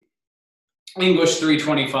English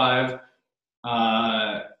 325,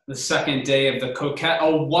 the second day of the Coquette,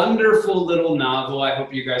 a wonderful little novel. I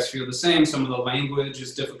hope you guys feel the same. Some of the language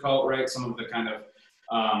is difficult, right? Some of the kind of,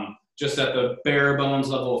 just at the bare bones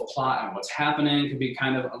level of plot and what's happening can be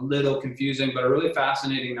kind of a little confusing, but a really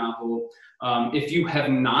fascinating novel. If you have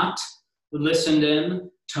not listened in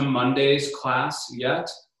to Monday's class yet,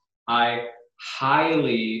 I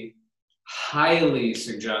highly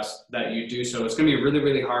suggest that you do so. It's going to be really,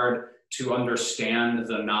 really hard to understand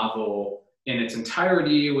the novel in its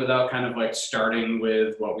entirety without kind of like starting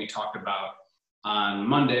with what we talked about on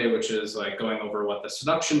Monday, which is like going over what the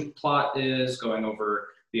seduction plot is, going over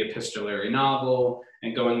the epistolary novel,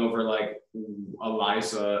 and going over like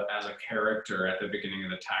Eliza as a character at the beginning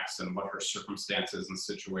of the text and what her circumstances and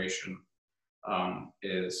situation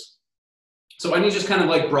is. So any just kind of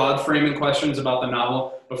like broad framing questions about the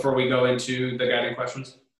novel before we go into the guiding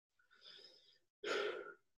questions?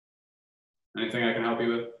 Anything I can help you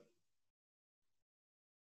with?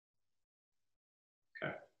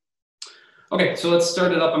 Okay. Okay, so let's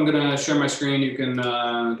start it up. I'm gonna share my screen. You can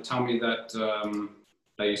tell me that,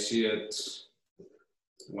 that you see it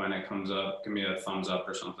when it comes up. Give me a thumbs up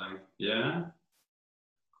or something. Yeah?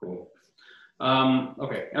 Cool.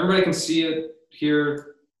 Okay, everybody can see it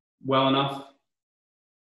here well enough?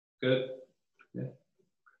 Good? Yeah.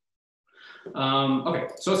 Okay,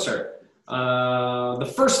 so let's start.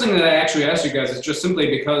 The first thing that I actually asked you guys is just simply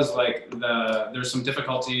because like there's some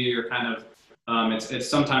difficulty or kind of, it's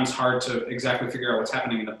sometimes hard to exactly figure out what's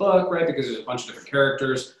happening in the book, right? Because there's a bunch of different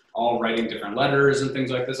characters all writing different letters and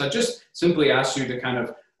things like this. I just simply asked you to kind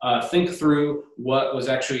of think through what was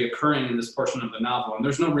actually occurring in this portion of the novel. And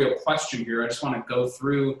there's no real question here. I just want to go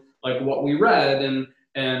through like what we read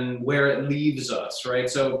and where it leaves us, right?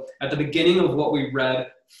 So at the beginning of what we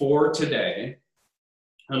read for today,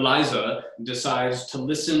 Eliza decides to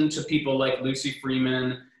listen to people like Lucy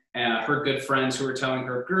Freeman and her good friends who are telling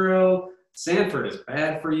her, girl, Sanford is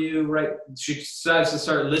bad for you, right? She decides to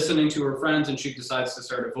start listening to her friends and she decides to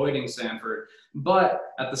start avoiding Sanford.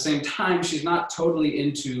 But at the same time, she's not totally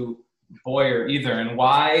into Boyer either. And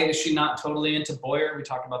why is she not totally into Boyer? We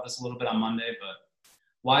talked about this a little bit on Monday, but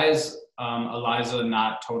why is Eliza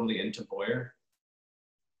not totally into Boyer?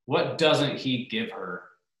 What doesn't he give her?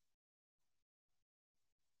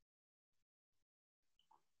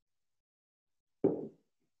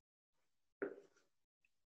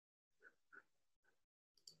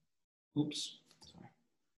 Oops. Sorry.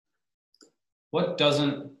 What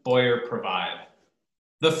doesn't Boyer provide?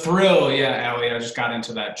 The thrill, yeah, Allie, I just got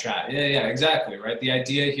into that chat. Yeah, exactly, right? The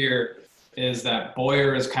idea here is that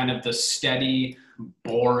Boyer is kind of the steady,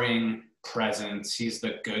 boring presence. He's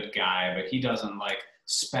the good guy, but he doesn't like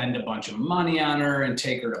spend a bunch of money on her and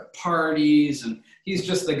take her to parties. And he's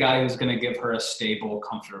just the guy who's going to give her a stable,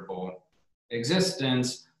 comfortable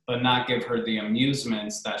existence, but not give her the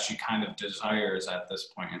amusements that she kind of desires at this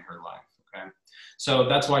point in her life, okay? So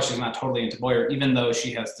that's why she's not totally into Boyer, even though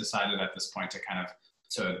she has decided at this point to kind of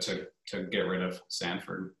to get rid of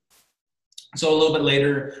Sanford. So a little bit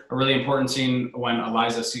later, a really important scene when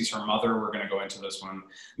Eliza sees her mother. We're going to go into this one.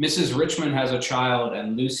 Mrs. Richmond has a child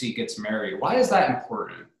and Lucy gets married. Why is that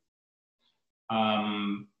important?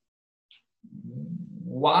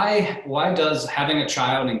 Why does having a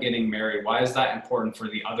child and getting married, why is that important for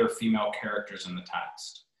the other female characters in the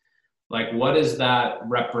text? Like, what does that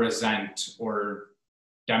represent or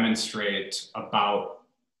demonstrate about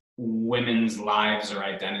women's lives or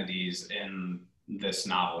identities in this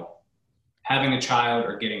novel? Having a child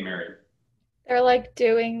or getting married? They're like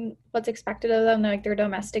doing what's expected of them, like their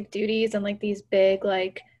domestic duties and like these big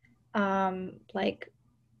like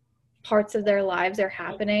parts of their lives are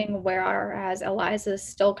happening, whereas Eliza's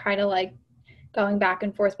still kind of like going back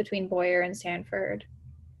and forth between Boyer and Sanford.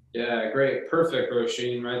 Yeah, great. Perfect,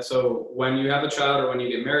 Roisin, right? So when you have a child or when you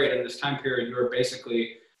get married in this time period, you are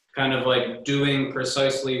basically kind of like doing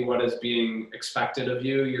precisely what is being expected of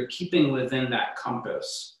you. You're keeping within that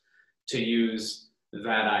compass, to use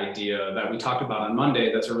that idea that we talked about on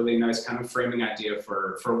Monday. That's a really nice kind of framing idea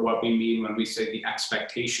for what we mean when we say the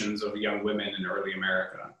expectations of young women in early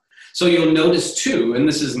America. So you'll notice too, and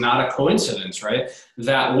this is not a coincidence, right,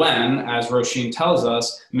 that when, as Roisin tells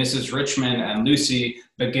us, Mrs. Richmond and Lucy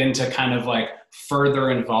begin to kind of like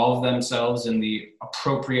further involve themselves in the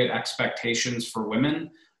appropriate expectations for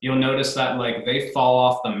women, you'll notice that like they fall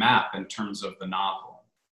off the map in terms of the novel,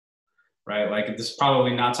 right? Like this is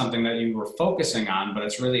probably not something that you were focusing on, but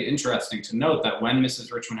it's really interesting to note that when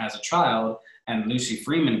Mrs. Richmond has a child and Lucy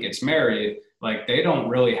Freeman gets married, like they don't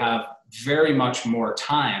really have very much more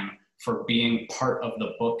time for being part of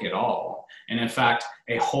the book at all. And in fact,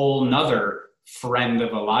 a whole nother friend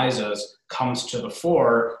of Eliza's comes to the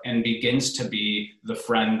fore and begins to be the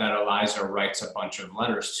friend that Eliza writes a bunch of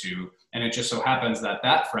letters to. And it just so happens that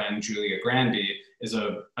that friend, Julia Granby, is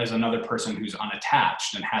another person who's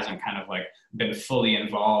unattached and hasn't kind of like been fully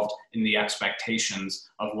involved in the expectations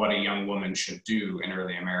of what a young woman should do in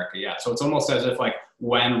early America yet. So it's almost as if like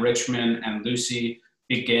when Richmond and Lucy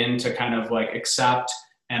begin to kind of like accept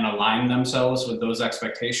and align themselves with those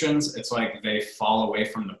expectations, it's like they fall away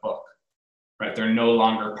from the book, right? They're no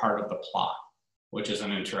longer part of the plot, which is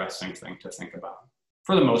an interesting thing to think about.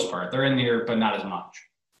 For the most part, they're in here, but not as much.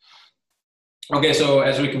 Okay, so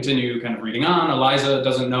as we continue kind of reading on, Eliza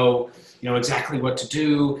doesn't know, exactly what to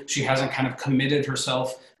do. She hasn't kind of committed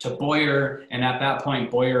herself to Boyer. And at that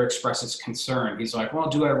point, Boyer expresses concern. He's like, well,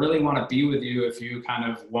 do I really want to be with you if you kind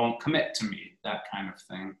of won't commit to me? That kind of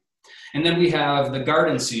thing. And then we have the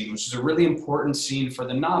garden scene, which is a really important scene for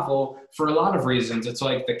the novel for a lot of reasons. It's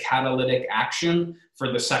like the catalytic action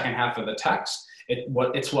for the second half of the text.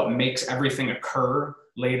 It's what makes everything occur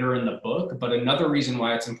later in the book. But another reason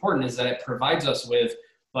why it's important is that it provides us with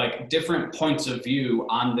like different points of view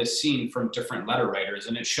on this scene from different letter writers.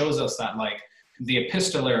 And it shows us that like the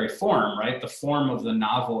epistolary form, right? The form of the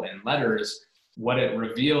novel in letters, what it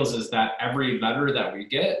reveals is that every letter that we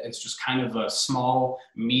get is just kind of a small,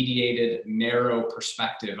 mediated, narrow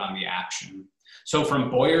perspective on the action. So from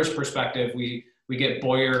Boyer's perspective, we get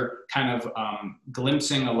Boyer kind of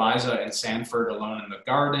glimpsing Eliza and Sanford alone in the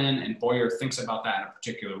garden, and Boyer thinks about that in a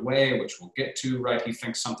particular way, which we'll get to, right? He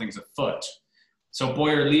thinks something's afoot. So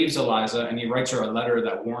Boyer leaves Eliza and he writes her a letter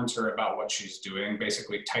that warns her about what she's doing,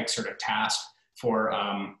 basically takes her to task for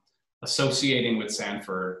associating with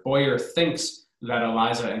Sanford. Boyer thinks that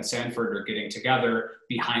Eliza and Sanford are getting together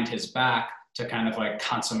behind his back to kind of like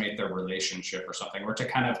consummate their relationship or something, or to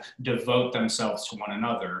kind of devote themselves to one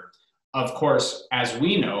another. Of course, as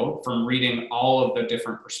we know from reading all of the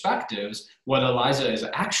different perspectives, what Eliza is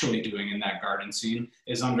actually doing in that garden scene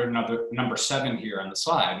is under number 7 here on the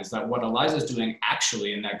slide, is that what Eliza is doing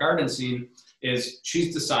actually in that garden scene is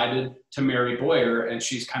she's decided to marry Boyer, and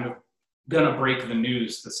she's kind of gonna break the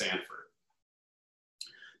news to Sanford.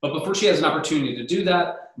 But before she has an opportunity to do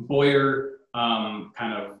that, Boyer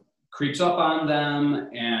kind of creeps up on them,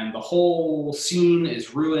 and the whole scene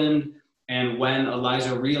is ruined. And when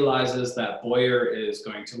Eliza realizes that Boyer is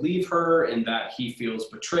going to leave her and that he feels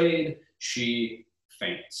betrayed, she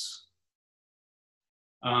faints.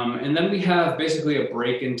 And then we have basically a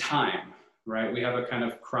break in time, right? We have a kind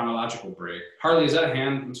of chronological break. Harley, is that a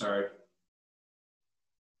hand? I'm sorry.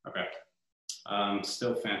 Okay.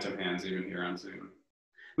 Still phantom hands even here on Zoom.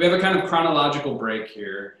 We have a kind of chronological break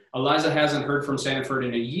here. Eliza hasn't heard from Sanford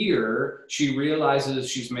in a year. She realizes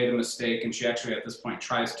she's made a mistake, and she actually at this point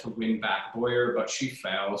tries to win back Boyer, but she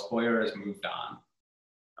fails. Boyer has moved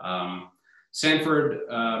on. Sanford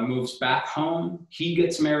moves back home. He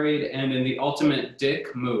gets married, and in the ultimate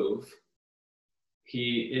dick move,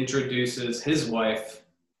 he introduces his wife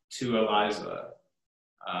to Eliza.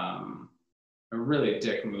 A really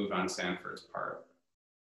dick move on Sanford's part.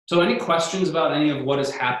 So any questions about any of what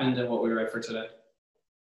has happened and what we write for today?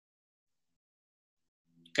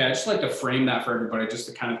 Okay, I'd just like to frame that for everybody just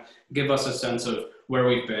to kind of give us a sense of where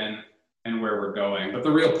we've been and where we're going. But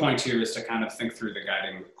the real point here is to kind of think through the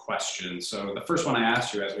guiding questions. So the first one I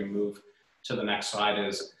asked you as we move to the next slide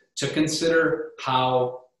is to consider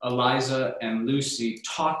how Eliza and Lucy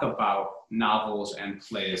talk about novels and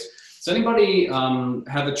plays. Does anybody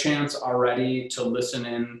have a chance already to listen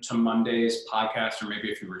in to Monday's podcast, or maybe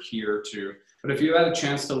if you were here too, but if you had a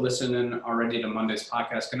chance to listen in already to Monday's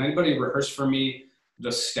podcast, can anybody rehearse for me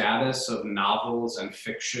the status of novels and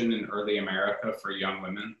fiction in early America for young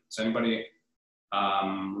women? Does anybody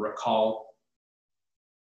recall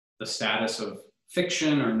the status of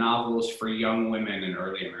fiction or novels for young women in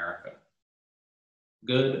early America?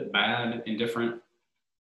 Good, bad, indifferent?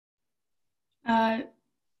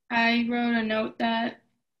 I wrote a note that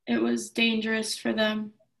it was dangerous for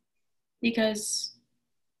them because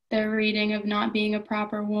their reading of not being a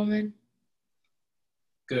proper woman.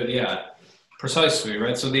 Good, yeah, precisely,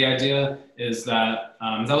 right? So the idea is that,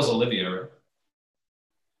 that was Olivia, right?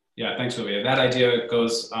 Yeah, thanks, Olivia. That idea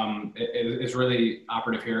goes, is really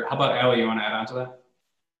operative here. How about Ellie, you wanna add on to that?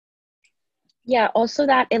 Yeah, also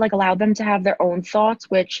that it like allowed them to have their own thoughts,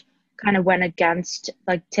 which kind of went against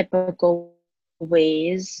like typical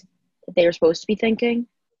ways that they were supposed to be thinking.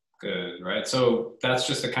 Good, right? So that's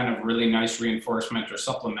just a kind of really nice reinforcement or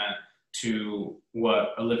supplement to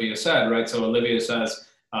what Olivia said, right? So Olivia says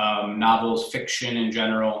novels, fiction in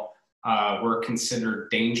general, were considered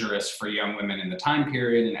dangerous for young women in the time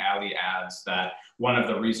period, and Allie adds that one of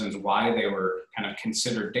the reasons why they were kind of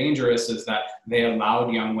considered dangerous is that they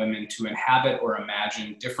allowed young women to inhabit or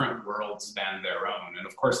imagine different worlds than their own. And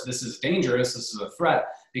of course, this is dangerous, this is a threat,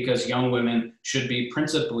 because young women should be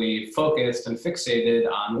principally focused and fixated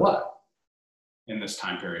on what in this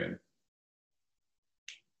time period?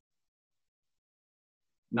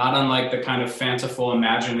 Not unlike the kind of fanciful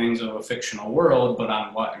imaginings of a fictional world, but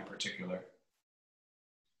on what in particular?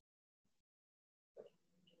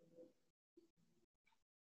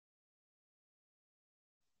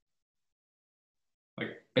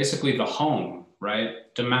 Like basically the home, right?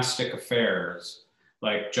 Domestic affairs,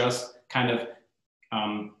 like just kind of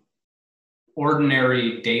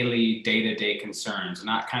ordinary daily day-to-day concerns,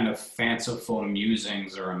 not kind of fanciful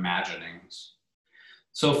musings or imaginings.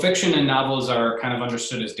 So fiction and novels are kind of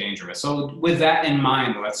understood as dangerous. So with that in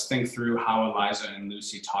mind, let's think through how Eliza and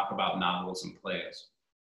Lucy talk about novels and plays.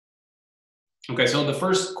 Okay, so the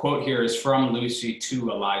first quote here is from Lucy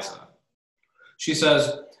to Eliza. She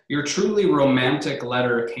says, "Your truly romantic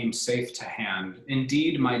letter came safe to hand.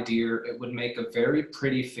 Indeed, my dear, it would make a very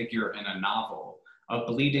pretty figure in a novel. A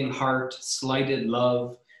bleeding heart, slighted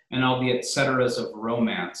love, and all the et ceteras of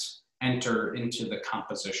romance enter into the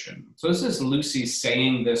composition." So this is Lucy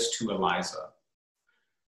saying this to Eliza.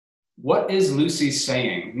 What is Lucy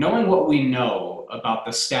saying? Knowing what we know about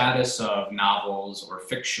the status of novels or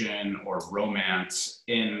fiction or romance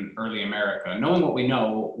in early America, knowing what we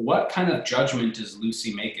know, what kind of judgment is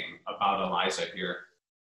Lucy making about Eliza here?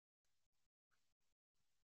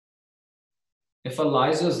 If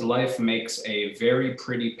Eliza's life makes a very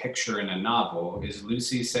pretty picture in a novel, is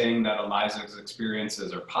Lucy saying that Eliza's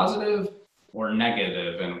experiences are positive or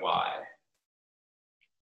negative, and why?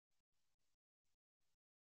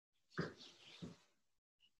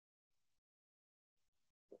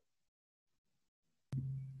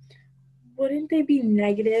 Wouldn't they be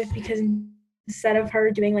negative because instead of her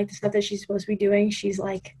doing like the stuff that she's supposed to be doing, she's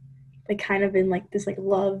like kind of in like this like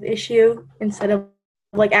love issue instead of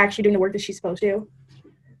like actually doing the work that she's supposed to?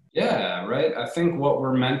 Yeah, right. I think what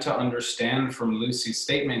we're meant to understand from Lucy's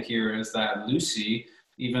statement here is that Lucy,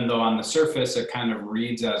 even though on the surface it kind of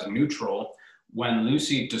reads as neutral, when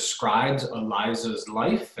Lucy describes Eliza's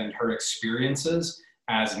life and her experiences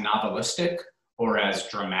as novelistic or as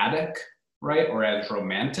dramatic, right, or as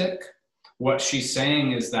romantic, what she's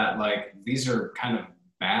saying is that like these are kind of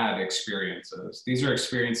bad experiences. These are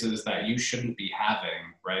experiences that you shouldn't be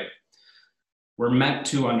having, right? We're meant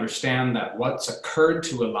to understand that what's occurred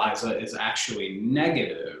to Eliza is actually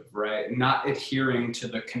negative, right? Not adhering to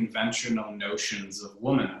the conventional notions of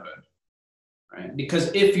womanhood, right?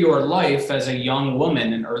 Because if your life as a young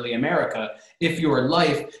woman in early America, if your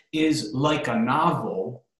life is like a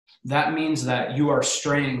novel, that means that you are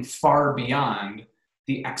straying far beyond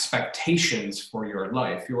the expectations for your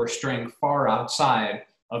life. You are straying far outside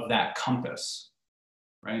of that compass,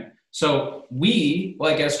 right? So we,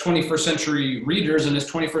 like as 21st century readers and as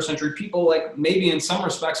 21st century people, like maybe in some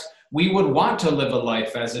respects, we would want to live a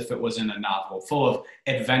life as if it was in a novel, full of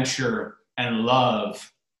adventure and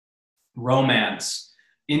love, romance,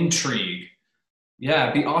 intrigue. Yeah,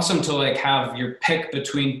 it'd be awesome to like have your pick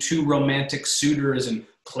between two romantic suitors and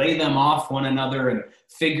play them off one another and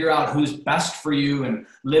figure out who's best for you and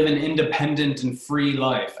live an independent and free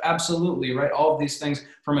life. Absolutely, right? All of these things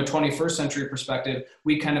from a 21st century perspective,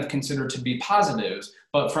 we kind of consider to be positives.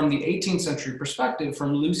 But from the 18th century perspective,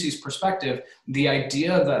 from Lucy's perspective, the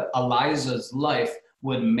idea that Eliza's life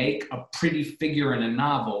would make a pretty figure in a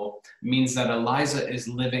novel means that Eliza is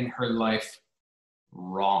living her life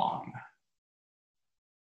wrong,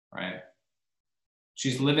 right?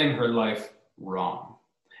 She's living her life wrong.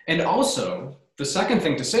 And also, the second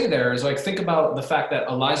thing to say there is like, think about the fact that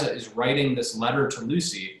Eliza is writing this letter to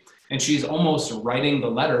Lucy, and she's almost writing the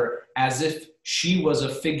letter as if she was a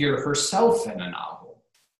figure herself in a novel.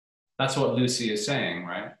 That's what Lucy is saying,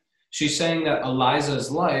 right? She's saying that Eliza's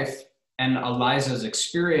life and Eliza's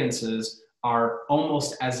experiences are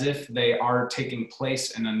almost as if they are taking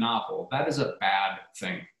place in a novel. That is a bad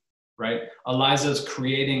thing, right? Eliza's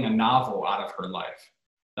creating a novel out of her life.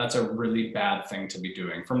 That's a really bad thing to be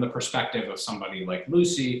doing from the perspective of somebody like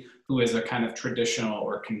Lucy, who is a kind of traditional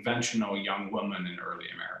or conventional young woman in early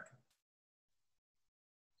America.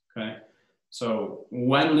 Okay, so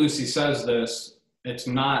when Lucy says this, it's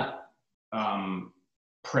not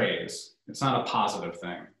praise. It's not a positive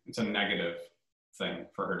thing. It's a negative thing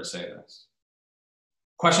for her to say this.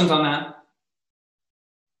 Questions on that?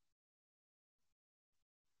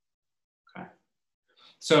 Okay.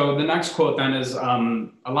 So the next quote then is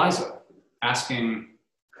Eliza asking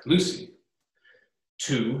Lucy,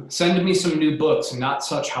 2, send me some new books, not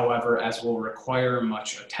such, however, as will require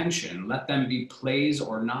much attention. Let them be plays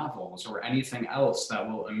or novels or anything else that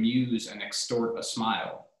will amuse and extort a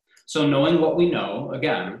smile. So knowing what we know,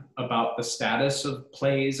 again, about the status of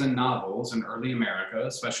plays and novels in early America,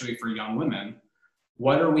 especially for young women,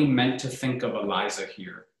 what are we meant to think of Eliza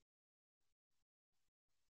here?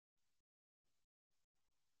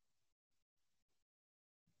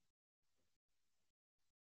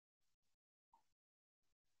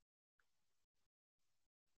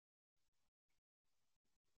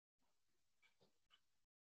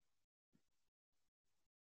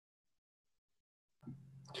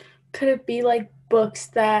 Could it be like books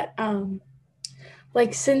that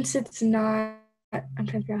like, since it's not, I'm trying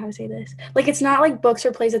to figure out how to say this, like it's not like books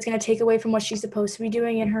or plays that's going to take away from what she's supposed to be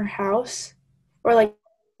doing in her house, or like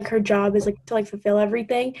her job is like to like fulfill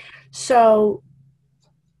everything. So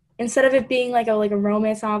instead of it being like a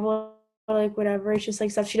romance novel or like whatever, it's just like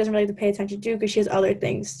stuff she doesn't really have to pay attention to because she has other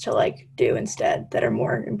things to like do instead that are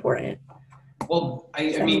more important. Well,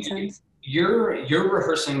 I mean, you're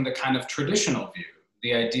rehearsing the kind of traditional view.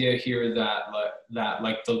 The idea here that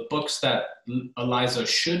like the books that Eliza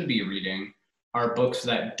should be reading are books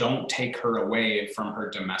that don't take her away from her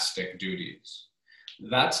domestic duties.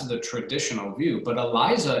 That's the traditional view. But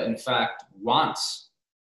Eliza, in fact, wants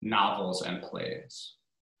novels and plays.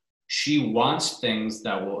 She wants things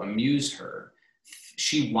that will amuse her.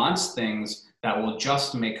 She wants things that will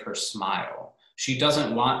just make her smile. She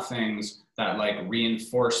doesn't want things that like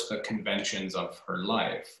reinforce the conventions of her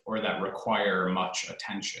life or that require much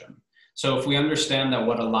attention. So if we understand that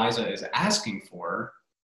what Eliza is asking for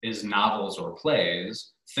is novels or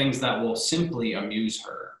plays, things that will simply amuse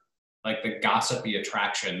her, like the gossipy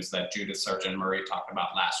attractions that Judith Sargent Murray talked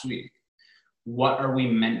about last week, what are we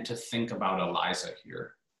meant to think about Eliza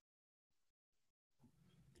here?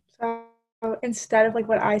 So instead of like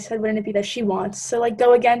what I said, wouldn't it be that she wants to like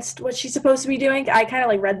go against what she's supposed to be doing? I kind of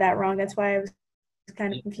like read that wrong. That's why I was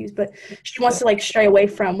kind of confused. But she wants to like stray away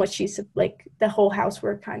from what she's like the whole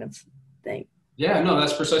housework kind of thing. Yeah, no,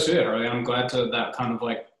 that's precisely it, Harley. I'm glad to that kind of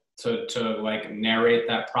like to like narrate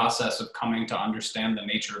that process of coming to understand the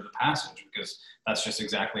nature of the passage, because that's just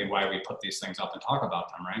exactly why we put these things up and talk about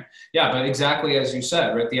them, right? Yeah, but exactly as you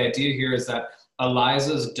said, right? The idea here is that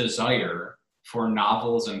Eliza's desire for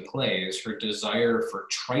novels and plays, her desire for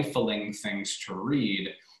trifling things to read,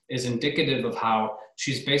 is indicative of how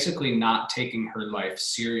she's basically not taking her life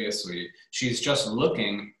seriously. She's just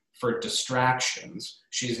looking for distractions.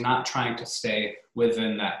 She's not trying to stay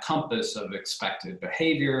within that compass of expected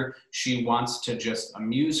behavior. She wants to just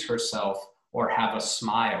amuse herself or have a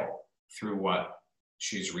smile through what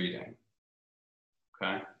she's reading.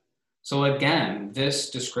 Okay. So again, this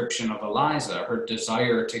description of Eliza, her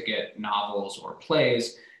desire to get novels or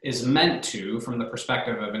plays, is meant to, from the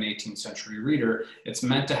perspective of an 18th century reader, it's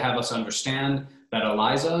meant to have us understand that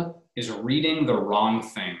Eliza is reading the wrong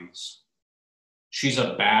things. She's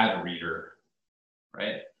a bad reader,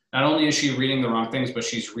 right? Not only is she reading the wrong things, but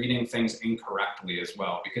she's reading things incorrectly as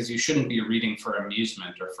well, because you shouldn't be reading for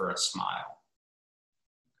amusement or for a smile.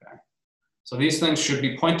 Okay. So these things should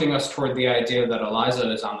be pointing us toward the idea that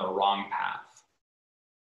Eliza is on the wrong path.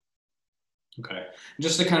 Okay,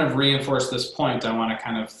 just to kind of reinforce this point, I want to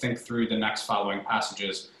kind of think through the next following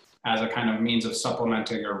passages as a kind of means of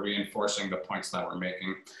supplementing or reinforcing the points that we're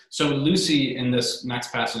making. So Lucy in this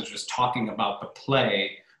next passage is talking about the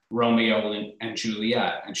play Romeo and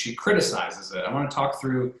Juliet, and she criticizes it. I want to talk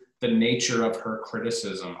through the nature of her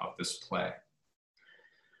criticism of this play.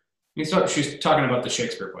 She's talking about the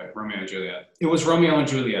Shakespeare play, Romeo and Juliet. It was Romeo and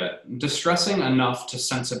Juliet, distressing enough to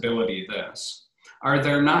sensibility this. Are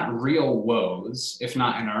there not real woes, if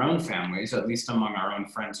not in our own families, at least among our own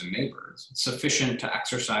friends and neighbors, sufficient to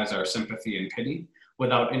exercise our sympathy and pity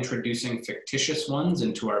without introducing fictitious ones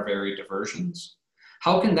into our very diversions?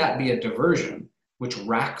 How can that be a diversion which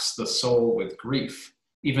racks the soul with grief,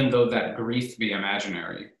 even though that grief be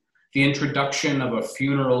imaginary? The introduction of a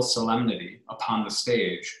funeral solemnity upon the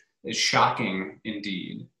stage is shocking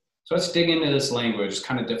indeed. So let's dig into this language. It's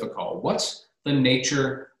kind of difficult. What's the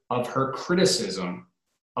nature of her criticism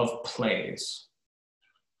of plays?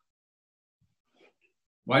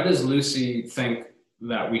 Why does Lucy think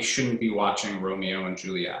that we shouldn't be watching Romeo and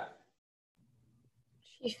Juliet?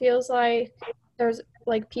 She feels like there's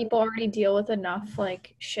like people already deal with enough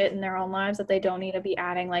like shit in their own lives that they don't need to be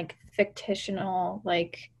adding like fictional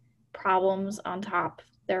like problems on top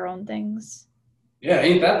of their own things. Yeah,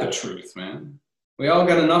 ain't that the truth, man? We all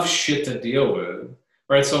got enough shit to deal with,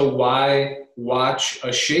 right? So why watch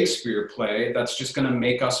a Shakespeare play that's just going to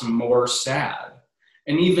make us more sad?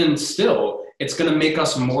 And even still, It's going to make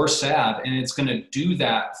us more sad, and it's going to do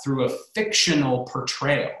that through a fictional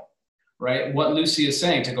portrayal, right? What Lucy is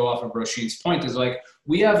saying, to go off of Roshin's point, is like,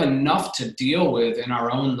 we have enough to deal with in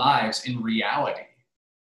our own lives in reality,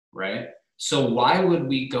 right? So why would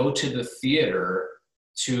we go to the theater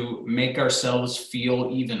to make ourselves feel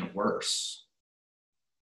even worse?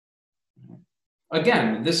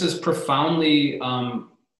 Again, this is profoundly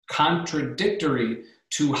contradictory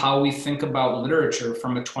to how we think about literature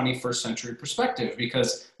from a 21st century perspective,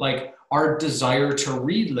 because like our desire to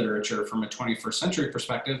read literature from a 21st century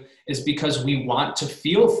perspective is because we want to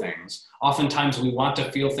feel things. Oftentimes we want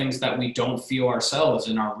to feel things that we don't feel ourselves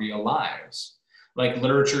in our real lives. Like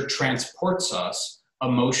literature transports us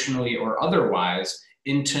emotionally or otherwise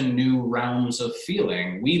into new realms of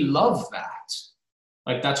feeling. We love that.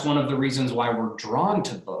 Like that's one of the reasons why we're drawn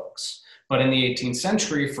to books. But in the 18th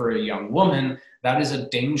century, for a young woman, that is a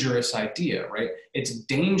dangerous idea, right? It's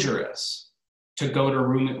dangerous to go to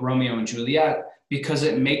Romeo and Juliet because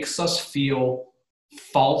it makes us feel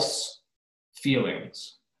false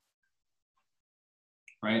feelings,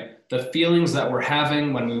 right? The feelings that we're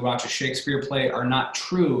having when we watch a Shakespeare play are not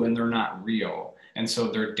true and they're not real. And so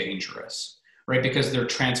they're dangerous, right? Because they're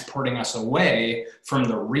transporting us away from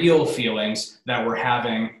the real feelings that we're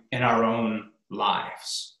having in our own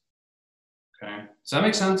lives. Okay, does that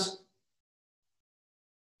make sense?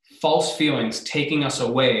 False feelings taking us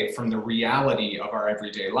away from the reality of our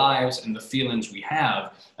everyday lives and the feelings we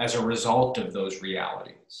have as a result of those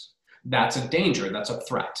realities. That's a danger, that's a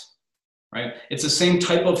threat, right? It's the same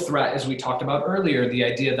type of threat as we talked about earlier, the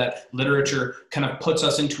idea that literature kind of puts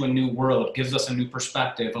us into a new world, gives us a new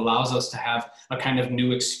perspective, allows us to have a kind of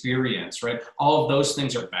new experience, right? All of those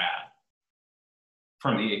things are bad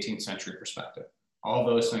from the 18th century perspective. All of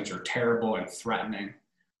those things are terrible and threatening,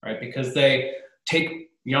 right? Because they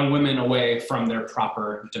take young women away from their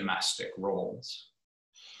proper domestic roles.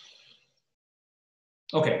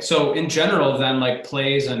 Okay, so in general then, like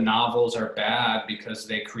plays and novels are bad because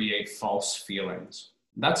they create false feelings.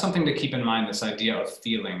 That's something to keep in mind, this idea of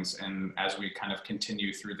feelings, and as we kind of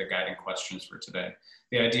continue through the guiding questions for today,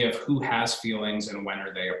 the idea of who has feelings and when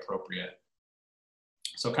are they appropriate.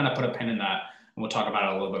 So kind of put a pin in that, and we'll talk about it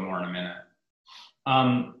a little bit more in a minute.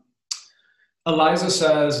 Eliza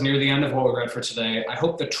says, near the end of what we read for today, I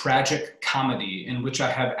hope the tragic comedy in which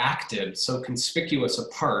I have acted so conspicuous a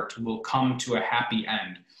part will come to a happy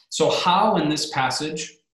end. So how in this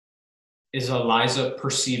passage is Eliza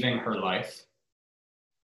perceiving her life?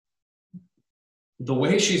 The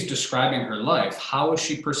way she's describing her life, how is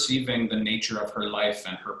she perceiving the nature of her life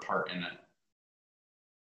and her part in it?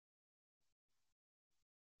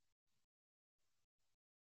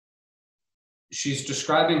 She's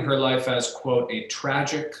describing her life as, quote, a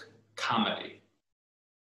tragic comedy.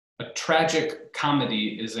 A tragic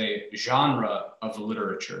comedy is a genre of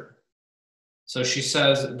literature. So she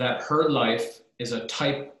says that her life is a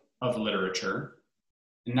type of literature.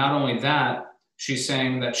 And not only that, she's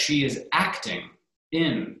saying that she is acting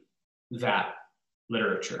in that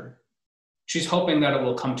literature. She's hoping that it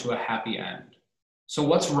will come to a happy end. So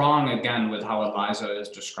what's wrong, again, with how Eliza is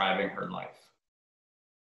describing her life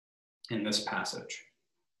in this passage?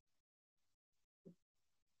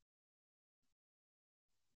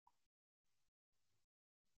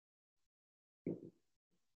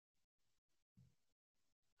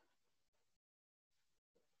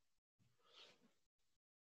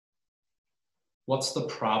 What's the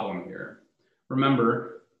problem here?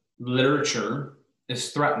 Remember, literature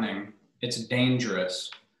is threatening, it's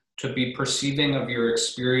dangerous. To be perceiving of your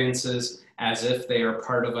experiences as if they are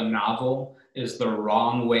part of a novel is the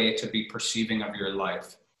wrong way to be perceiving of your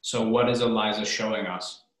life. So what is Eliza showing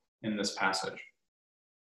us in this passage?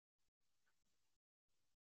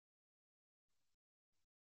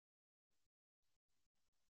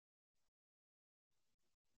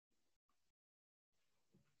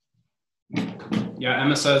 Yeah,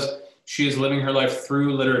 Emma says she is living her life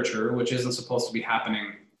through literature, which isn't supposed to be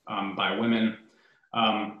happening by women.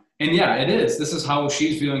 And yeah, it is. This is how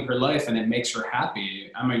she's viewing her life, and it makes her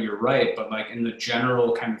happy. Emma, you're right. But like in the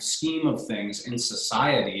general kind of scheme of things in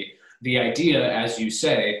society, the idea, as you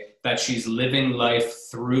say, that she's living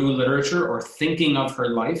life through literature or thinking of her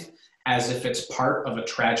life as if it's part of a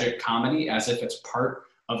tragic comedy, as if it's part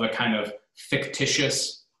of a kind of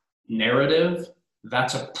fictitious narrative,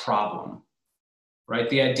 that's a problem, right?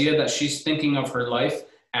 The idea that she's thinking of her life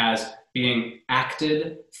as being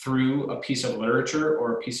acted through a piece of literature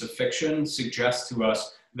or a piece of fiction suggests to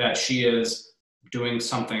us that she is doing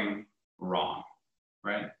something wrong,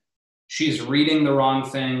 right? She's reading the wrong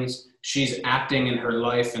things. She's acting in her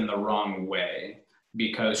life in the wrong way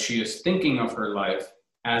because she is thinking of her life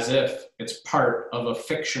as if it's part of a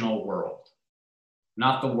fictional world,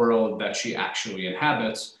 not the world that she actually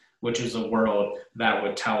inhabits, which is a world that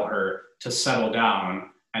would tell her to settle down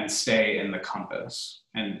and stay in the compass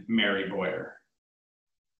and marry Boyer.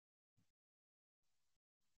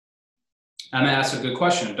 Emma asks a good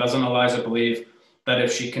question. Doesn't Eliza believe that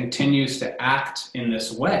if she continues to act in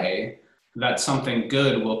this way, that something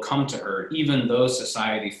good will come to her, even though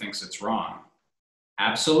society thinks it's wrong?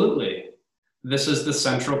 Absolutely. This is the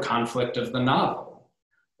central conflict of the novel,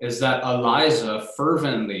 is that Eliza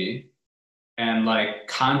fervently and like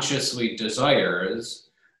consciously desires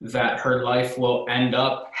that her life will end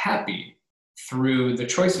up happy through the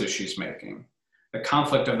choices she's making. The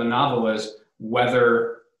conflict of the novel is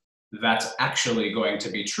whether that's actually going to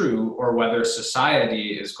be true or whether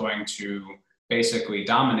society is going to basically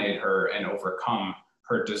dominate her and overcome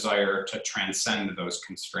her desire to transcend those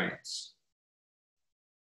constraints.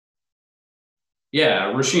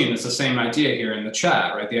 Yeah, Rasheen, it's the same idea here in the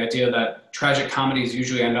chat, right? The idea that tragic comedies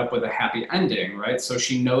usually end up with a happy ending, right? So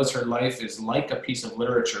she knows her life is like a piece of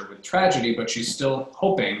literature with tragedy, but she's still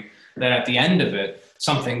hoping that at the end of it,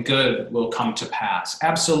 something good will come to pass.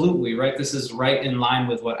 Absolutely, right? This is right in line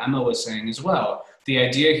with what Emma was saying as well. The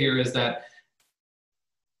idea here is that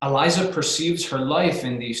Eliza perceives her life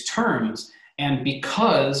in these terms, and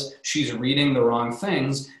because she's reading the wrong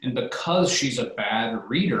things, and because she's a bad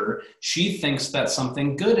reader, she thinks that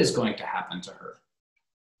something good is going to happen to her.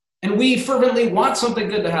 And we fervently want something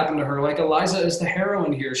good to happen to her. Like Eliza is the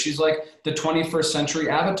heroine here. She's like the 21st century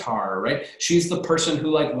avatar, right? She's the person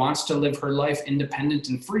who like wants to live her life independent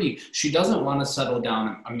and free. She doesn't want to settle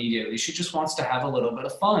down immediately. She just wants to have a little bit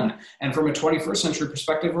of fun. And from a 21st century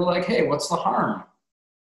perspective, we're like, hey, what's the harm?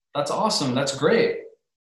 That's awesome. That's great.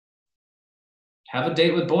 Have a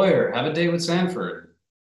date with Boyer. Have a date with Sanford.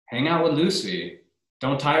 Hang out with Lucy.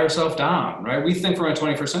 Don't tie yourself down, right? We think from a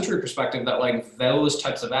 21st century perspective that like those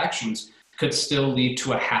types of actions could still lead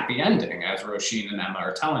to a happy ending, as Roisin and Emma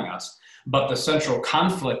are telling us. But the central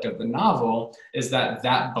conflict of the novel is that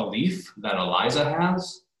that belief that Eliza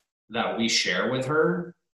has, that we share with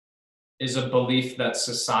her, is a belief that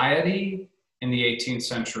society in the 18th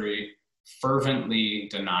century fervently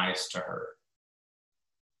denies to her,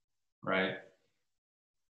 right?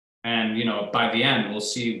 And, you know, by the end, we'll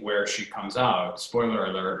see where she comes out. Spoiler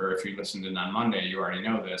alert, or if you listened in on Monday, you already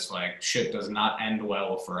know this, like shit does not end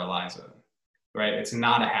well for Eliza, right? It's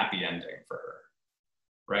not a happy ending for her,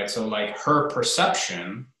 right? So like her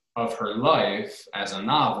perception of her life as a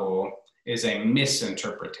novel is a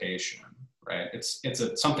misinterpretation, right? It's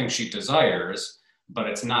something she desires, but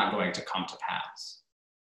it's not going to come to pass.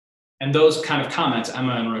 And those kind of comments,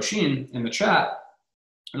 Emma and Roisin in the chat,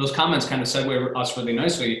 those comments kind of segue us really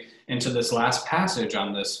nicely into this last passage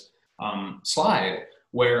on this slide,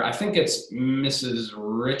 where I think it's Mrs.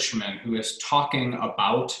 Richmond who is talking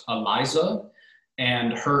about Eliza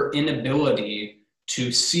and her inability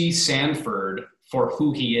to see Sanford for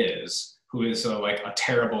who he is, who is like a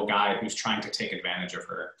terrible guy who's trying to take advantage of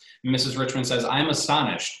her. Mrs. Richmond says, "I am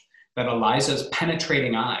astonished that Eliza's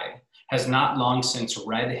penetrating eye has not long since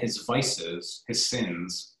read his vices, his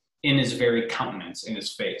sins, in his very countenance, in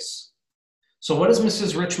his face." So what is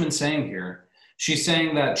Mrs. Richmond saying here? She's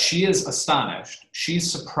saying that she is astonished,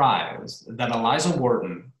 she's surprised that Eliza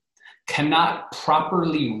Wharton cannot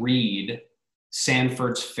properly read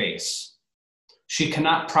Sanford's face. She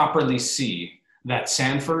cannot properly see that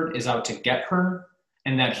Sanford is out to get her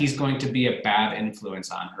and that he's going to be a bad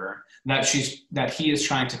influence on her, that he is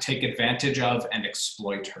trying to take advantage of and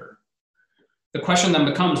exploit her. The question then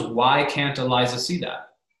becomes, why can't Eliza see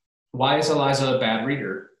that? Why is Eliza a bad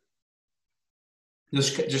reader?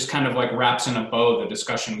 This just kind of like wraps in a bow the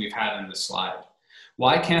discussion we've had in this slide.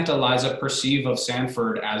 Why can't Eliza perceive of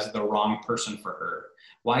Sanford as the wrong person for her?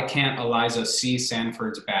 Why can't Eliza see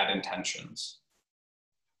Sanford's bad intentions?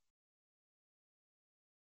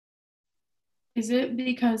 Is it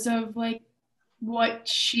because of like what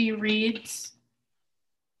she reads?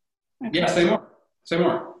 Okay. Yeah, say more. Say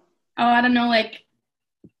more. Oh, I don't know, like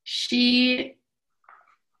she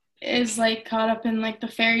is like caught up in like the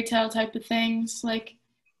fairy tale type of things, like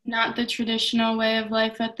not the traditional way of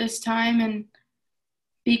life at this time, and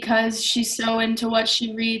because she's so into what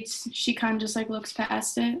she reads, she kind of just like looks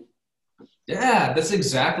past it. Yeah, that's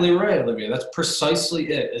exactly right, Olivia. That's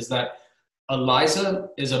precisely it, is that Eliza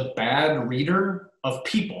is a bad reader of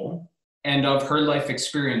people and of her life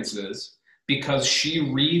experiences because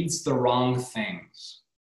she reads the wrong things.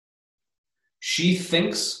 She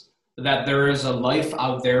thinks that there is a life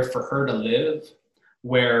out there for her to live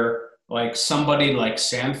where like somebody like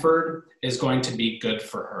Sanford is going to be good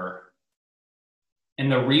for her.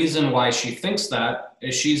 And the reason why she thinks that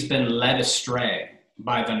is she's been led astray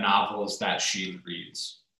by the novels that she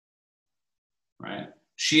reads, right?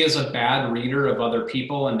 She is a bad reader of other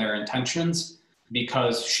people and their intentions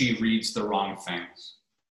because she reads the wrong things.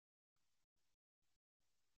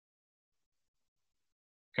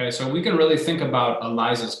 Okay, so we can really think about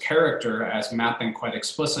Eliza's character as mapping quite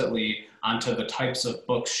explicitly onto the types of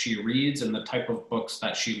books she reads and the type of books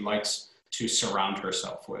that she likes to surround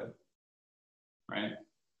herself with, right?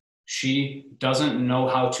 She doesn't know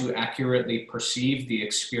how to accurately perceive the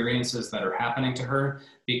experiences that are happening to her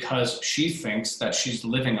because she thinks that she's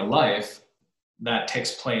living a life that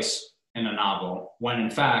takes place in a novel, when in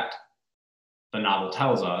fact, the novel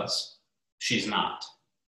tells us she's not.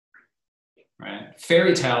 Right?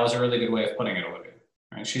 Fairy tale is a really good way of putting it, Olivia.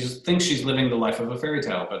 Right? She thinks she's living the life of a fairy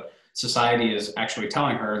tale, but society is actually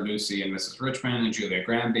telling her, Lucy and Mrs. Richmond and Julia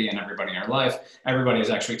Granby and everybody in her life, everybody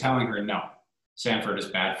is actually telling her, no, Sanford is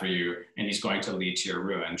bad for you and he's going to lead to your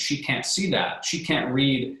ruin. She can't see that. She can't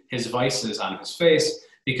read his vices on his face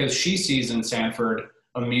because she sees in Sanford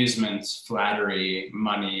amusements, flattery,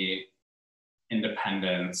 money,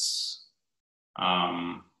 independence,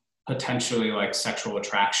 potentially like sexual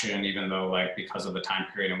attraction, even though like because of the time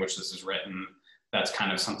period in which this is written, that's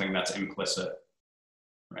kind of something that's implicit,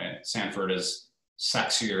 right? Sanford is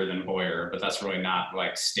sexier than Boyer, but that's really not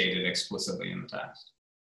like stated explicitly in the text.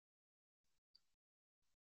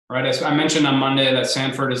 Right, as I mentioned on Monday that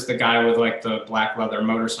Sanford is the guy with like the black leather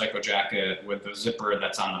motorcycle jacket with the zipper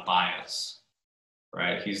that's on the bias,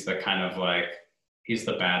 right? He's the kind of like, he's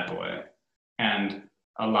the bad boy. And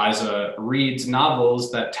Eliza reads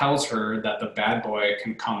novels that tells her that the bad boy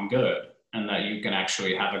can come good and that you can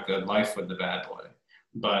actually have a good life with the bad boy.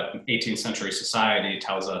 But 18th century society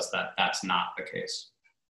tells us that that's not the case.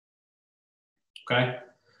 Okay?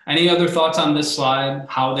 Any other thoughts on this slide,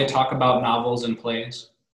 how they talk about novels and plays?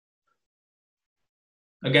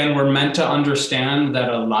 Again, we're meant to understand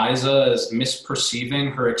that Eliza is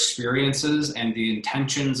misperceiving her experiences and the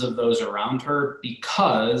intentions of those around her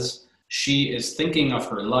because she is thinking of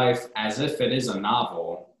her life as if it is a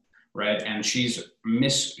novel, right? And she's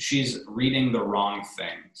reading the wrong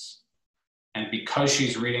things. And because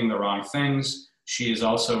she's reading the wrong things, she is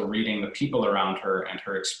also reading the people around her and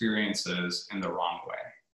her experiences in the wrong way.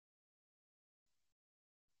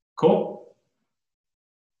 Cool?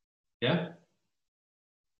 Yeah?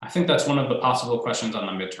 I think that's one of the possible questions on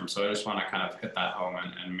the midterm. So I just want to kind of hit that home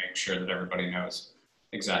and make sure that everybody knows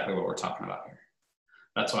exactly what we're talking about here.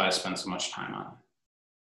 That's why I spend so much time on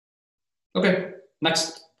it. Okay,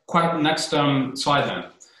 next slide then.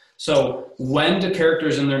 So when do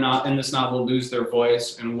characters in this novel lose their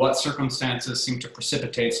voice, and what circumstances seem to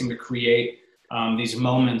create these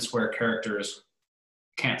moments where characters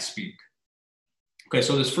can't speak? Okay,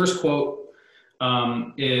 so this first quote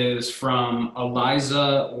is from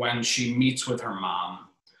Eliza when she meets with her mom.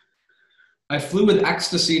 I flew with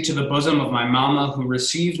ecstasy to the bosom of my mama, who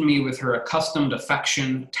received me with her accustomed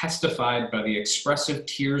affection, testified by the expressive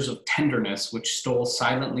tears of tenderness which stole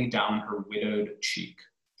silently down her widowed cheek.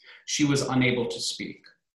 She was unable to speak.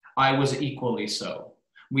 I was equally so.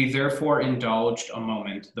 We therefore indulged a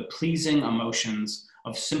moment the pleasing emotions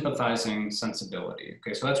of sympathizing sensibility.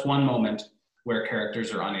 Okay, so that's one moment where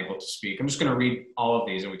characters are unable to speak. I'm just going to read all of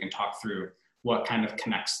these and we can talk through what kind of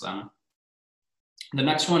connects them. The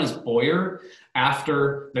next one is Boyer.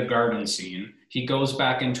 After the garden scene, he goes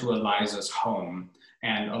back into Eliza's home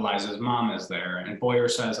and Eliza's mom is there. And Boyer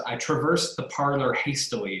says, I traversed the parlor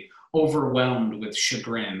hastily, overwhelmed with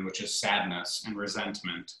chagrin, which is sadness and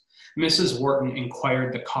resentment. Mrs. Wharton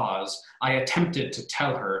inquired the cause. I attempted to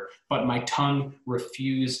tell her, but my tongue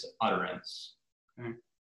refused utterance. Okay.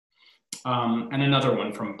 And another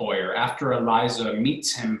one from Boyer. After Eliza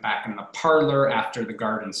meets him back in the parlor after the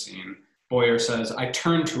garden scene, Boyer says, I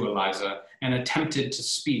turned to Eliza and attempted to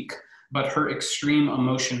speak, but her extreme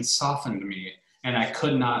emotion softened me and I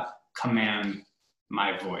could not command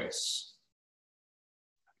my voice.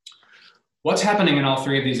 What's happening in all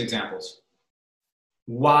three of these examples?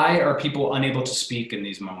 Why are people unable to speak in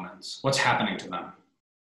these moments? What's happening to them?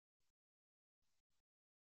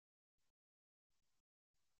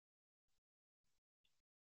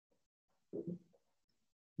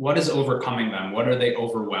 What is overcoming them? What are they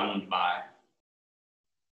overwhelmed by?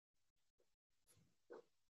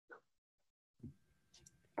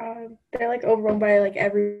 They're like overwhelmed by like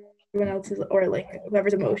everyone else's or like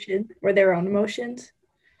whoever's emotion or their own emotions.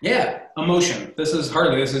 Yeah, emotion. This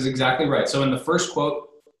is exactly right. So in the first quote,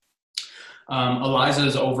 Eliza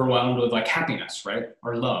is overwhelmed with like happiness, right?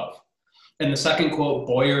 Or love. In the second quote,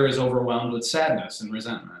 Boyer is overwhelmed with sadness and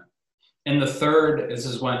resentment. In the third, this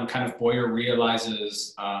is when kind of Boyer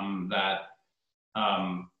realizes that,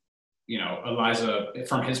 Eliza,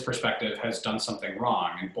 from his perspective, has done something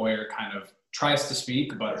wrong. And Boyer kind of tries to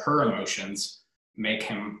speak, but her emotions make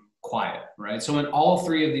him quiet, right? So in all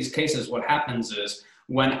three of these cases, what happens is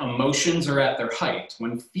when emotions are at their height,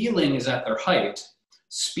 when feeling is at their height,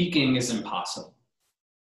 speaking is impossible,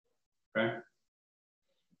 okay?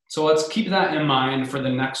 So let's keep that in mind for the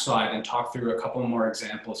next slide and talk through a couple more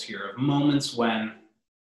examples here of moments when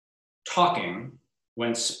talking,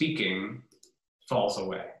 when speaking falls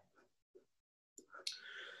away.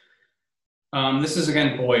 This is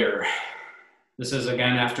again Boyer. This is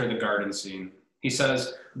again after the garden scene. He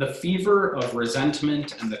says, "The fever of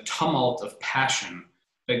resentment and the tumult of passion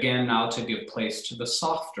began now to give place to the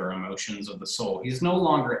softer emotions of the soul." He's no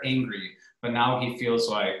longer angry, but now he feels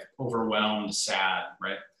like overwhelmed, sad,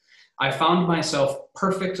 right? "I found myself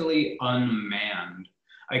perfectly unmanned.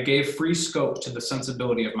 I gave free scope to the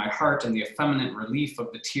sensibility of my heart, and the effeminate relief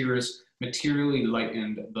of the tears materially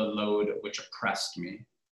lightened the load which oppressed me."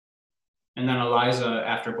 And then Eliza,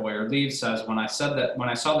 after Boyer leaves, says, when I saw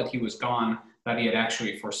that he was gone, that he had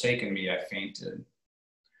actually forsaken me, I fainted."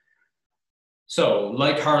 So,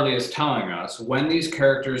 like Harley is telling us, when these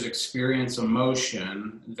characters experience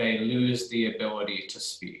emotion, they lose the ability to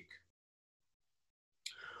speak.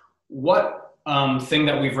 What thing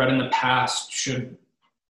that we've read in the past should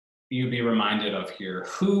you be reminded of here?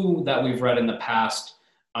 Who that we've read in the past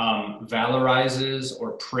valorizes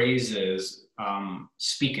or praises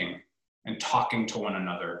speaking and talking to one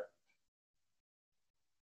another,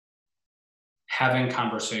 having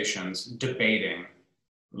conversations, debating,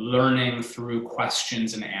 learning through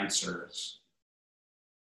questions and answers?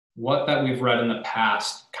 What that we've read in the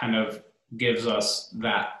past kind of gives us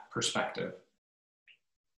that perspective?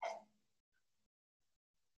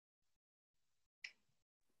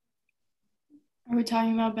 Are we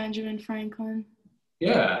talking about Benjamin Franklin?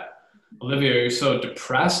 Yeah. Olivia, you're so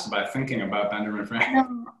depressed by thinking about Benjamin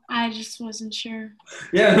Franklin. No, I just wasn't sure.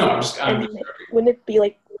 Yeah, no, I'm just wouldn't it be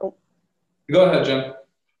like, Go ahead, Jen.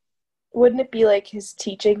 wouldn't it be like his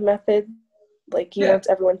teaching method? Like he wants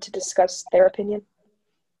everyone to discuss their opinion?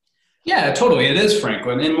 Yeah, totally. It is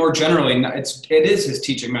Franklin. And more generally, it is his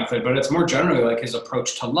teaching method, but it's more generally like his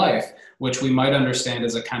approach to life, which we might understand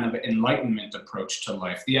as a kind of Enlightenment approach to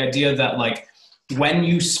life. The idea that like when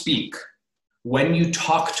you speak, when you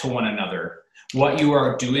talk to one another, what you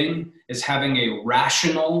are doing is having a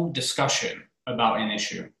rational discussion about an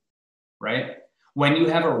issue, right? When you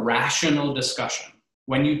have a rational discussion,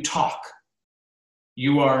 when you talk,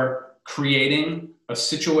 you are creating a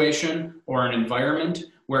situation or an environment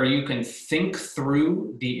where you can think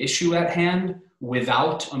through the issue at hand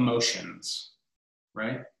without emotions,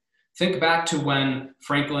 right? Think back to when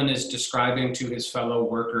Franklin is describing to his fellow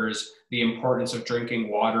workers the importance of drinking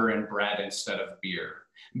water and bread instead of beer.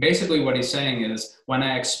 Basically what he's saying is, when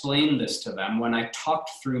I explained this to them, when I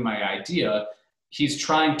talked through my idea, he's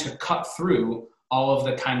trying to cut through all of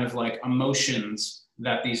the kind of like emotions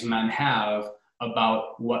that these men have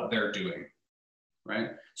about what they're doing,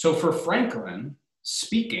 right? So for Franklin,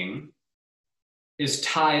 speaking is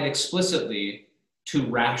tied explicitly to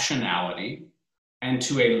rationality and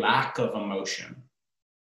to a lack of emotion,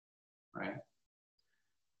 right?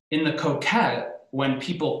 In the Coquette, when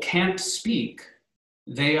people can't speak,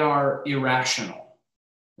 they are irrational,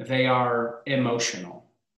 they are emotional,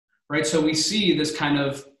 right? So we see this kind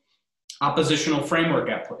of oppositional framework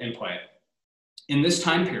in play. In this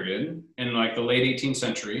time period, in like the late 18th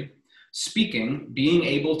century, speaking, being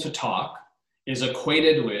able to talk, is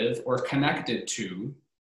equated with or connected to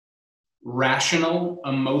rational,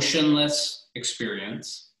 emotionless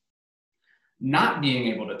experience. Not being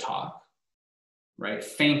able to talk, right,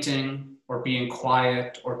 fainting or being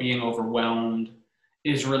quiet or being overwhelmed,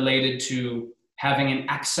 is related to having an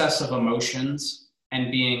excess of emotions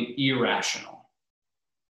and being irrational.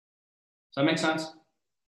 Does that make sense?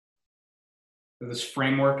 This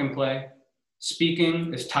framework in play.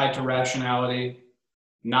 Speaking is tied to rationality.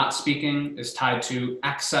 Not speaking is tied to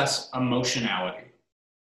excess emotionality.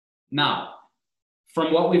 Now,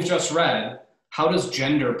 from what we've just read, how does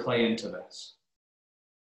gender play into this?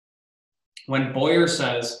 When Boyer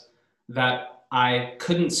says that I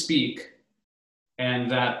couldn't speak and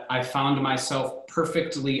that I found myself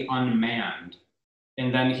perfectly unmanned,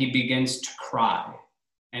 and then he begins to cry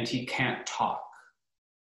and he can't talk,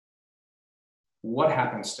 what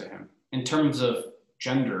happens to him in terms of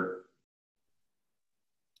gender?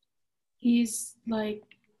 He's like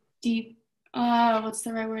what's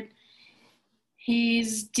the right word?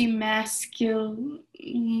 He's demascul.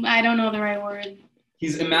 I don't know the right word.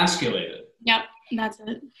 He's emasculated. Yep, that's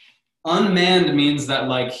it. Unmanned means that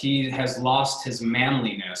like he has lost his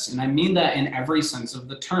manliness. And I mean that in every sense of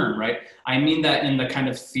the term, right? I mean that in the kind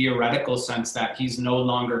of theoretical sense that he's no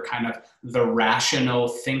longer kind of the rational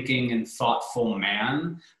thinking and thoughtful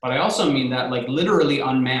man. But I also mean that like literally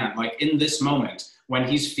unmanned, like in this moment when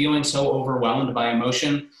he's feeling so overwhelmed by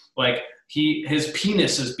emotion, like his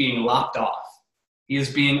penis is being lopped off. He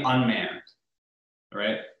is being unmanned,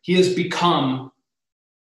 right? He has become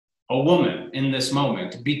a woman in this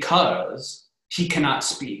moment because he cannot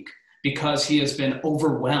speak, because he has been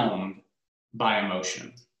overwhelmed by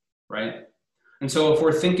emotion, right? And so if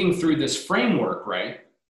we're thinking through this framework, right,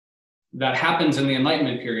 that happens in the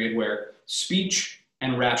Enlightenment period where speech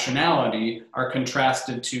and rationality are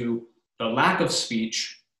contrasted to the lack of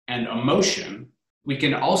speech and emotion, we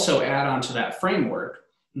can also add onto that framework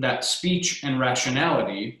that speech and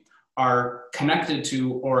rationality are connected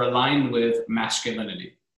to or aligned with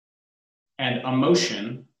masculinity. And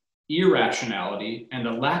emotion, irrationality, and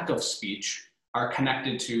a lack of speech are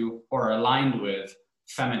connected to or aligned with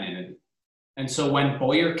femininity. And so when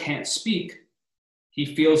Boyer can't speak, he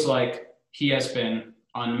feels like he has been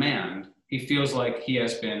unmanned. He feels like he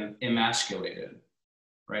has been emasculated,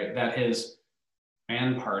 right? That his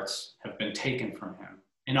man parts have been taken from him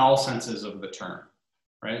in all senses of the term,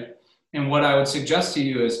 right? And what I would suggest to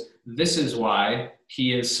you is this is why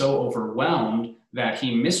he is so overwhelmed that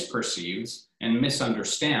he misperceives and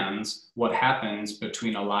misunderstands what happens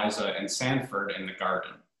between Eliza and Sanford in the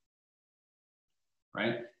garden,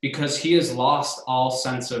 right? Because he has lost all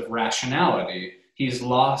sense of rationality. He's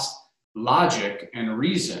lost logic and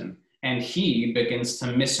reason, and he begins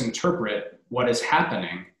to misinterpret what is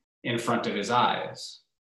happening in front of his eyes,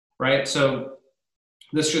 right? So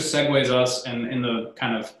this just segues us and in the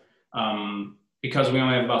kind of, because we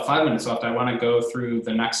only have about 5 minutes left, I want to go through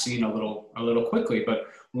the next scene a little quickly. But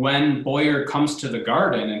when Boyer comes to the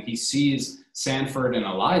garden and he sees Sanford and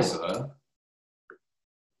Eliza,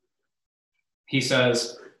 he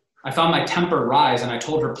says, I found my temper rise, and I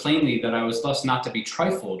told her plainly that I was thus not to be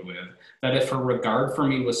trifled with, that if her regard for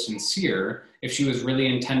me was sincere, if she was really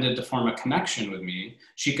intended to form a connection with me,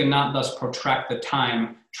 she could not thus protract the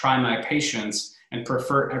time, try my patience, and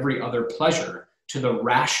prefer every other pleasure to the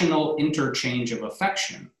rational interchange of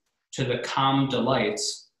affection, to the calm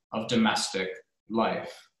delights of domestic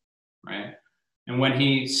life, right? And when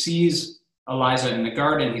he sees Eliza in the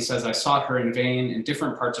garden, he says, I sought her in vain in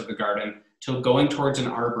different parts of the garden, till going towards an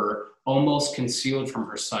arbor, almost concealed from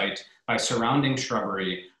her sight by surrounding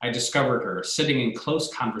shrubbery, I discovered her sitting in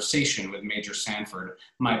close conversation with Major Sanford.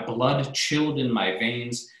 My blood chilled in my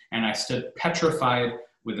veins, and I stood petrified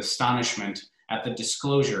with astonishment at the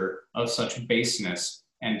disclosure of such baseness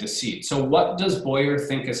and deceit. So what does Boyer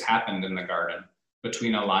think has happened in the garden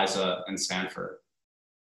between Eliza and Sanford?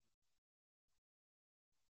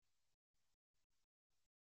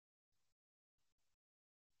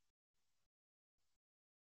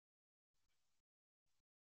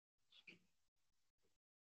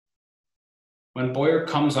 When Boyer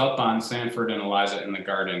comes up on Sanford and Eliza in the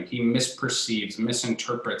garden, he misperceives,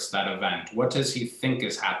 misinterprets that event. What does he think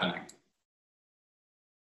is happening?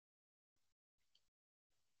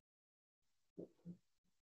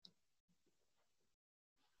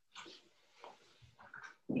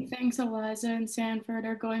 He thinks Eliza and Sanford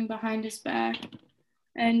are going behind his back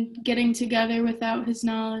and getting together without his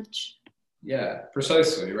knowledge. Yeah,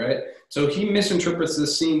 precisely, right? So he misinterprets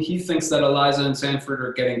this scene. He thinks that Eliza and Sanford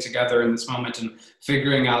are getting together in this moment and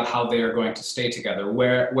figuring out how they are going to stay together.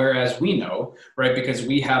 Whereas we know, right, because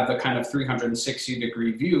we have the kind of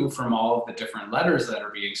 360-degree view from all of the different letters that are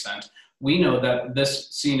being sent, we know that this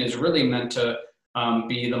scene is really meant to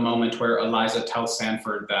be the moment where Eliza tells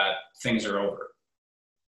Sanford that things are over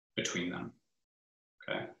between them,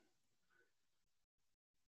 okay?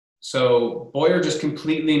 So Boyer just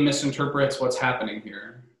completely misinterprets what's happening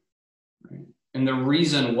here. Right? And the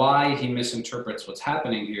reason why he misinterprets what's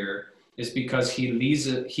happening here is because he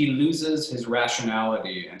loses his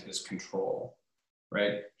rationality and his control,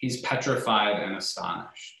 right? He's petrified and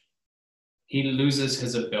astonished. He loses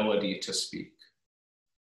his ability to speak.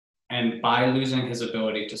 And by losing his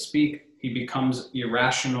ability to speak, he becomes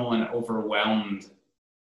irrational and overwhelmed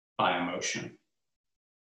by emotion,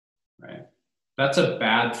 right? That's a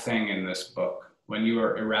bad thing in this book. When you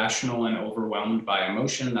are irrational and overwhelmed by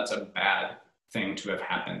emotion, that's a bad thing to have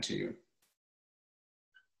happened to you.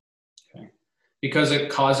 Okay? Because it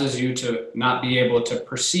causes you to not be able to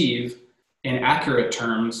perceive in accurate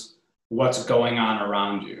terms what's going on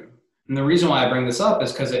around you. And the reason why I bring this up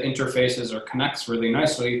is because it interfaces or connects really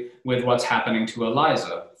nicely with what's happening to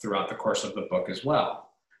Eliza throughout the course of the book as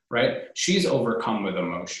well, right? She's overcome with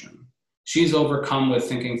emotion. She's overcome with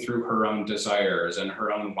thinking through her own desires and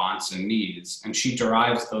her own wants and needs. And she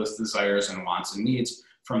derives those desires and wants and needs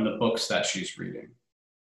from the books that she's reading,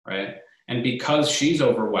 right? And because she's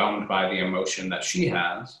overwhelmed by the emotion that she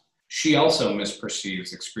has, she also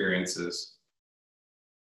misperceives experiences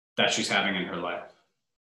that she's having in her life,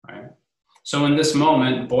 right? So in this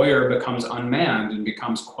moment, Boyer becomes unmanned and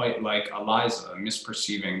becomes quite like Eliza,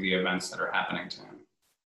 misperceiving the events that are happening to him.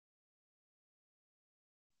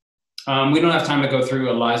 We don't have time to go through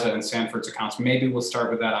Eliza and Sanford's accounts. Maybe we'll start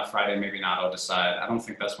with that on Friday, maybe not, I'll decide. I don't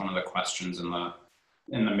think that's one of the questions in the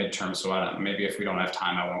midterm, so maybe if we don't have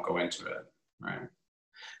time, I won't go into it, right?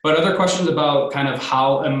 But other questions about kind of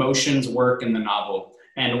how emotions work in the novel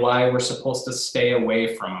and why we're supposed to stay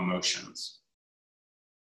away from emotions.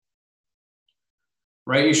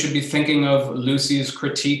 Right, you should be thinking of Lucy's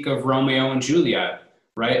critique of Romeo and Juliet,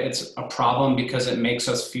 right? It's a problem because it makes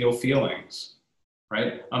us feel feelings,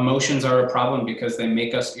 right? Emotions are a problem because they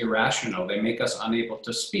make us irrational. They make us unable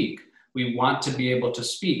to speak. We want to be able to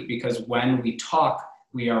speak because when we talk,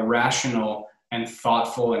 we are rational and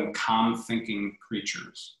thoughtful and calm thinking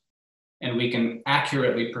creatures. And we can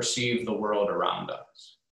accurately perceive the world around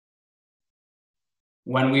us.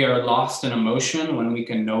 When we are lost in emotion, when we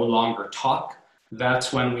can no longer talk,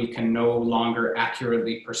 that's when we can no longer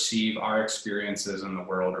accurately perceive our experiences in the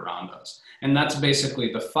world around us. And that's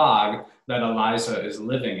basically the fog that Eliza is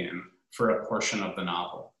living in for a portion of the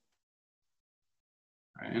novel.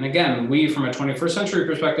 Right? And again, we from a 21st century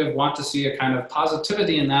perspective want to see a kind of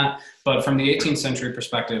positivity in that, but from the 18th century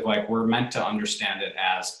perspective, like we're meant to understand it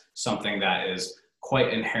as something that is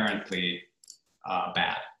quite inherently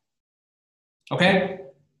bad. Okay?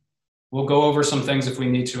 We'll go over some things if we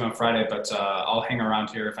need to on Friday, but I'll hang around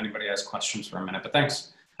here if anybody has questions for a minute. But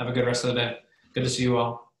thanks. Have a good rest of the day. Good to see you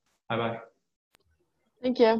all. Bye-bye. Thank you.